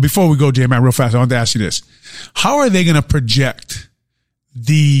 Before we go, J-Mac, real fast, I want to ask you this. How are they going to project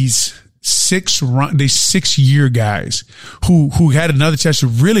these 6-year guys who had another chance to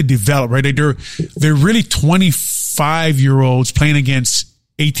really develop, right? They're really 25-year-olds playing against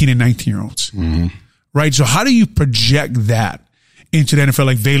 18 and 19-year-olds, right? So how do you project that into the NFL?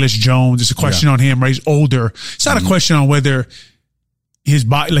 Like Velus Jones, it's a question on him, right? He's older. It's not a question on whether his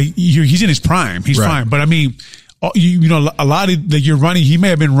body, like he's in his prime. He's fine. But I mean, a lot of that you're running, he may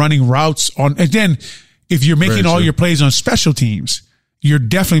have been running routes on, and then if you're making all your plays on special teams, you're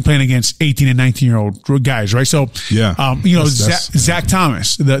definitely playing against 18 and 19-year-old guys, right? So, Zach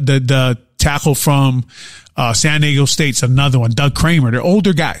Thomas, the tackle from San Diego State's another one. Doug Kramer, they're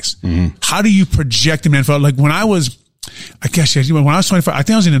older guys. Mm-hmm. How do you project them in the NFL? Like when I was 25, I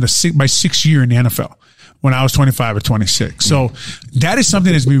think I was in my 6th year in the NFL when I was 25 or 26. So that is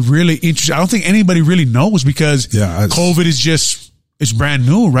something that's been really interesting. I don't think anybody really knows because COVID is just, it's brand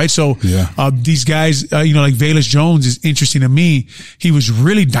new, right? So, these guys, like Velus Jones is interesting to me. He was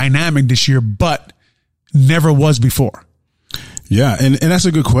really dynamic this year, but never was before. Yeah. And that's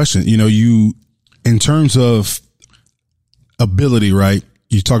a good question. You, in terms of ability, right?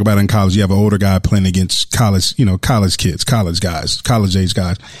 You talk about in college, you have an older guy playing against college kids, college guys, college age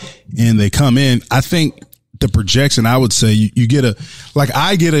guys, and they come in. I think the projection, I would say you get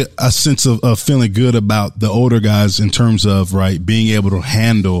I get a sense of feeling good about the older guys in terms of, right, being able to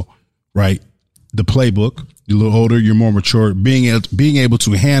handle, right, the playbook. You're a little older, you're more mature, being able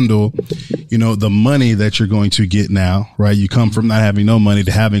to handle, the money that you're going to get now, right? You come from not having no money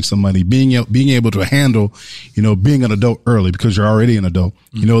to having some money, being able to handle, being an adult early because you're already an adult.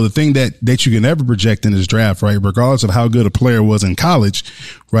 The thing that you can never project in this draft, right? Regardless of how good a player was in college,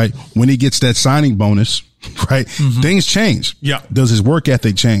 right? When he gets that signing bonus, right? Things change. Yeah. Does his work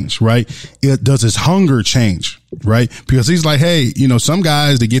ethic change, right? Does his hunger change, right? Because he's like, hey, some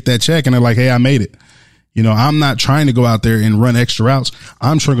guys, they get that check and they're like, hey, I made it. I'm not trying to go out there and run extra routes.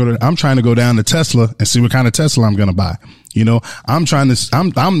 I'm trying to go down to Tesla and see what kind of Tesla I'm going to buy. You know, I'm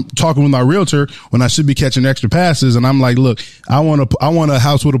talking with my realtor when I should be catching extra passes. And I'm like, look, I want a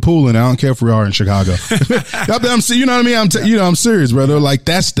house with a pool in it. I don't care if we are in Chicago. You know what I mean? I'm serious, brother. Like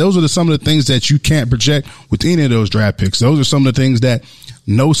those are some of the things that you can't project with any of those draft picks. Those are some of the things that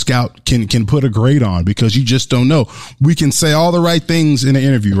no scout can put a grade on because you just don't know. We can say all the right things in an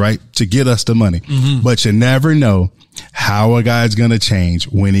interview, right, to get us the money, but you never know how a guy's going to change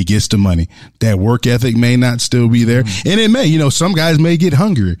when he gets the money. That work ethic may not still be there. And it may, some guys may get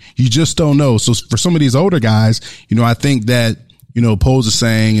hungrier. You just don't know. So for some of these older guys, I think that, Poles is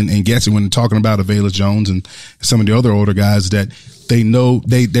saying and Getsy when talking about Avila Jones and some of the other older guys that they know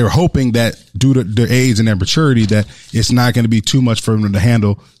they're hoping that due to their age and their maturity that it's not going to be too much for them to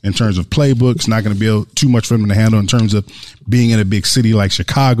handle in terms of playbooks, not going to be too much for them to handle in terms of being in a big city like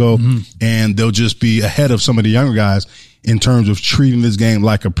Chicago. And they'll just be ahead of some of the younger guys in terms of treating this game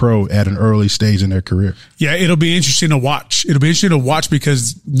like a pro at an early stage in their career. Yeah, it'll be interesting to watch.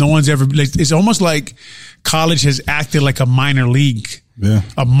 Because no one's ever, it's almost like college has acted like a minor league,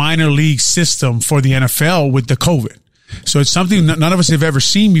 a minor league system for the NFL with the COVID. So it's something none of us have ever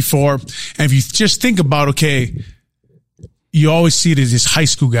seen before. And if you just think about, okay, you always see it as this high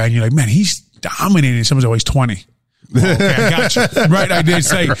school guy and you're like, man, he's dominating. Someone's always 20. Oh, okay, I got you. Right. I did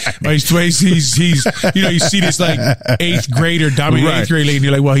say, he's, you see this like 8th grader dominating 8th grade lady and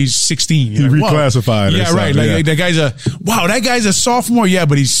you're like, well, he's 16. You're he like, reclassified. Yeah, right. Like that guy's a sophomore. Yeah,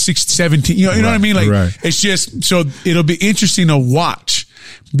 but he's 17. You know what I mean? Like, it's just, so it'll be interesting to watch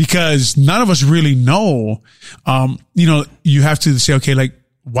because none of us really know. You have to say, okay, like,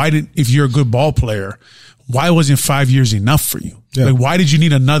 if you're a good ball player, why wasn't 5 years enough for you? Yeah. Like, why did you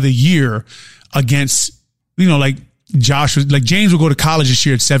need another year against, like, James will go to college this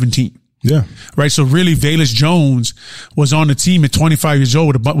year at 17. Yeah. Right. So really, Velus Jones was on the team at 25 years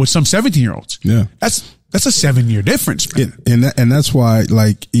old with some 17-year-olds. Yeah. That's a 7-year difference, man. And that's why,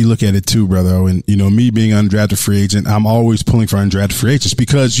 like, you look at it too, brother. And, me being an undrafted free agent, I'm always pulling for undrafted free agents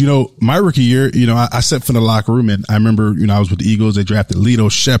because, my rookie year, I sat for the locker room and I remember, I was with the Eagles. They drafted Lito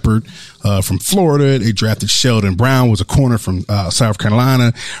Shepherd, from Florida. They drafted Sheldon Brown, was a corner from, South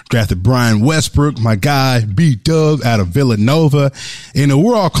Carolina, drafted Brian Westbrook, my guy, B-Dub out of Villanova.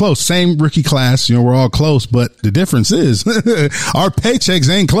 We're all close. Same rookie class. We're all close, but the difference is our paychecks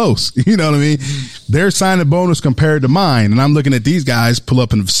ain't close. You know what I mean? Their signing bonus compared to mine. And I'm looking at these guys pull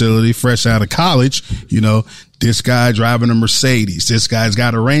up in the facility fresh out of college. This guy driving a Mercedes. This guy's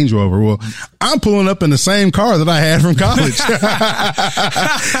got a Range Rover. Well, I'm pulling up in the same car that I had from college.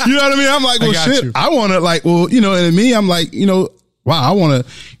 You know what I mean? I'm like, well, shit, I want to and me, I'm like, wow, I want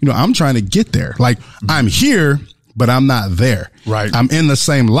to, I'm trying to get there. Like I'm here, but I'm not there. Right. I'm in the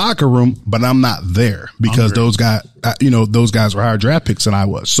same locker room, but I'm not there because those guys were higher draft picks than I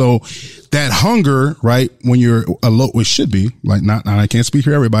was. So that hunger, right, when you're it should be like I can't speak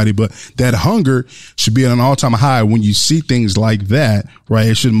for everybody, but that hunger should be at an all-time high when you see things like that, right?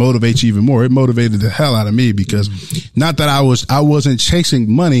 It should motivate you even more. It motivated the hell out of me because not that I wasn't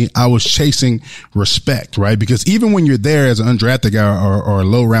chasing money, I was chasing respect, right? Because even when you're there as an undrafted guy or a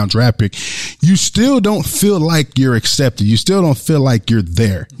low round draft pick, you still don't feel like you're accepted. You still don't feel like you're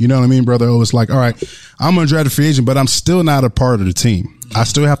there. You know what I mean, brother? Oh, it's like, all right, I'm an undrafted free agent, but I'm still not a part of the team. I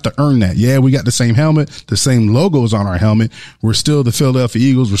still have to earn that. Yeah, we got the same helmet, the same logos on our helmet. We're still the Philadelphia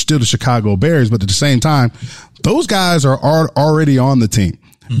Eagles. We're still the Chicago Bears. But at the same time, those guys are already on the team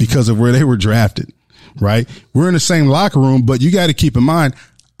because of where they were drafted, right? We're in the same locker room, but you got to keep in mind,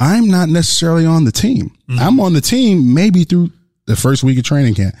 I'm not necessarily on the team. I'm on the team maybe through the first week of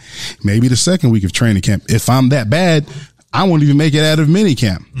training camp, maybe the second week of training camp. If I'm that bad, I won't even make it out of mini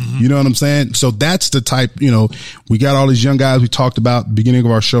camp. You know what I'm saying? So that's the type, we got all these young guys we talked about at the beginning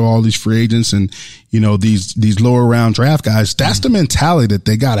of our show, all these free agents and, these lower round draft guys. That's the mentality that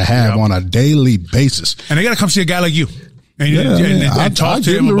they got to have on a daily basis. And they got to come see a guy like you. And talk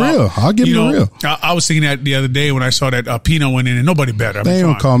to him about, I'll give him the real. I was thinking that the other day when I saw that Pino went in and nobody better. They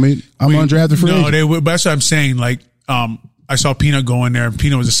don't call me. I'm undrafted free agent. No, but that's what I'm saying. Like, I saw Pino go in there and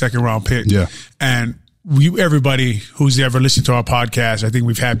Pino was a 2nd round pick. Yeah. And everybody who's ever listened to our podcast, I think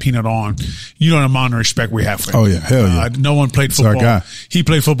we've had Peanut on. You know the amount of respect we have for him. Oh yeah, hell yeah. No one played football. Our guy. He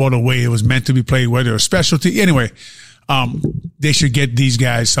played football the way it was meant to be played, whether it was specialty. Anyway, they should get these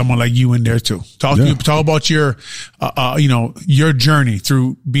guys, someone like you in there too. Talk about your, your journey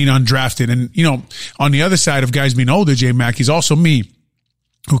through being undrafted. And, on the other side of guys being older, J Mac, he's also me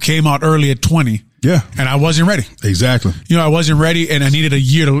who came out early at 20. Yeah. And I wasn't ready. Exactly. I wasn't ready and I needed a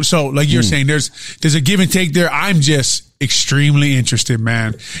year to, so like you're saying, there's a give and take there. I'm just extremely interested,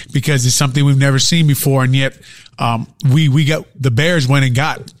 man, because it's something we've never seen before. And yet, we got the Bears went and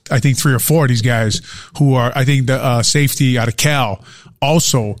got, I think, 3 or 4 of these guys who are, I think the safety out of Cal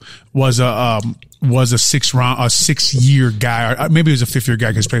also was a 6-year guy, or maybe it was a 5th-year guy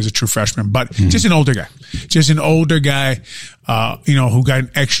because he plays a true freshman, but just an older guy, who got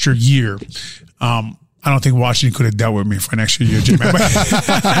an extra year. I don't think Washington could have dealt with me for an extra year, Jim. They're gonna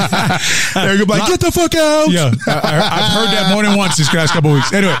be like, get the fuck out. Yeah, I've heard that more than once this last couple of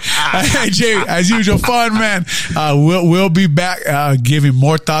weeks. Anyway, Jay, as usual, fun, man. We'll be back giving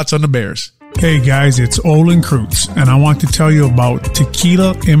more thoughts on the Bears. Hey guys, it's Olin Kreutz, and I want to tell you about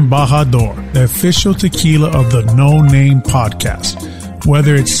Tequila Embajador, the official tequila of the No Name podcast.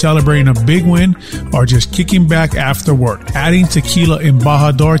 Whether it's celebrating a big win or just kicking back after work, adding Tequila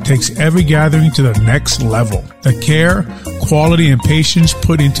Embajador takes every gathering to the next level. The care, quality, and patience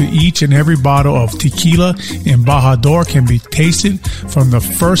put into each and every bottle of Tequila Embajador can be tasted from the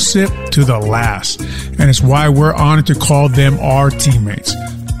first sip to the last. And it's why we're honored to call them our teammates.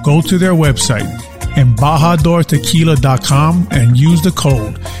 Go to their website, embajadortequila.com, and use the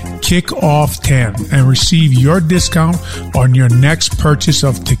code KICKOFF10 and receive your discount on your next purchase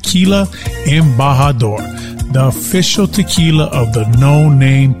of Tequila Embajador, the official tequila of the No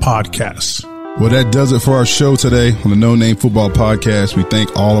Name podcast. Well, that does it for our show today on the No Name Football Podcast. We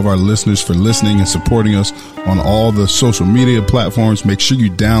thank all of our listeners for listening and supporting us on all the social media platforms. Make sure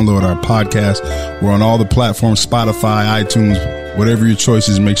you download our podcast. We're on all the platforms, Spotify, iTunes, whatever your choice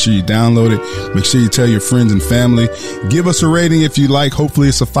is. Make sure you download it. Make sure you tell your friends and family. Give us a rating if you like. Hopefully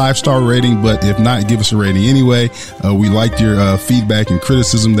it's a 5-star rating, but if not, give us a rating anyway. We like your feedback and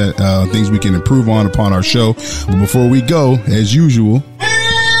criticism, that things we can improve on upon our show. But before we go, as usual,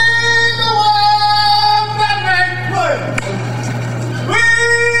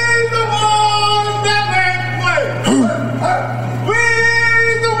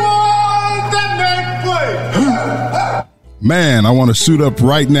 man, I want to suit up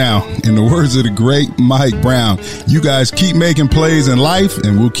right now. In the words of the great Mike Brown, you guys keep making plays in life,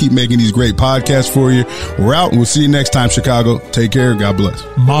 and we'll keep making these great podcasts for you. We're out, and we'll see you next time, Chicago. Take care. God bless.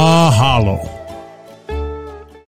 Mahalo.